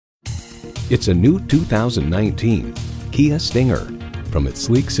It's a new 2019 Kia Stinger. From its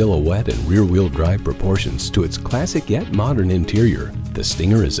sleek silhouette and rear-wheel drive proportions to its classic yet modern interior, the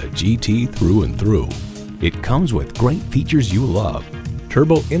Stinger is a GT through and through. It comes with great features you love: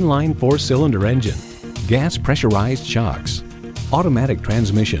 turbo inline 4-cylinder engine, gas pressurized shocks, automatic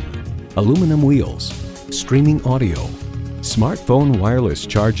transmission, aluminum wheels, streaming audio, smartphone wireless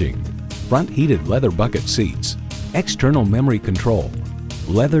charging, front heated leather bucket seats, external memory control,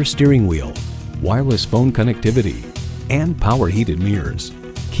 leather steering wheel, wireless phone connectivity, and power heated mirrors.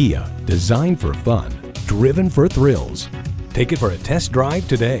 Kia, designed for fun, driven for thrills. Take it for a test drive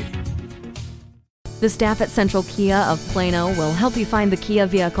today. The staff at Central Kia of Plano will help you find the Kia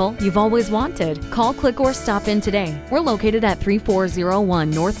vehicle you've always wanted. Call, click, or stop in today. We're located at 3401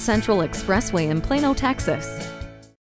 North Central Expressway in Plano, Texas.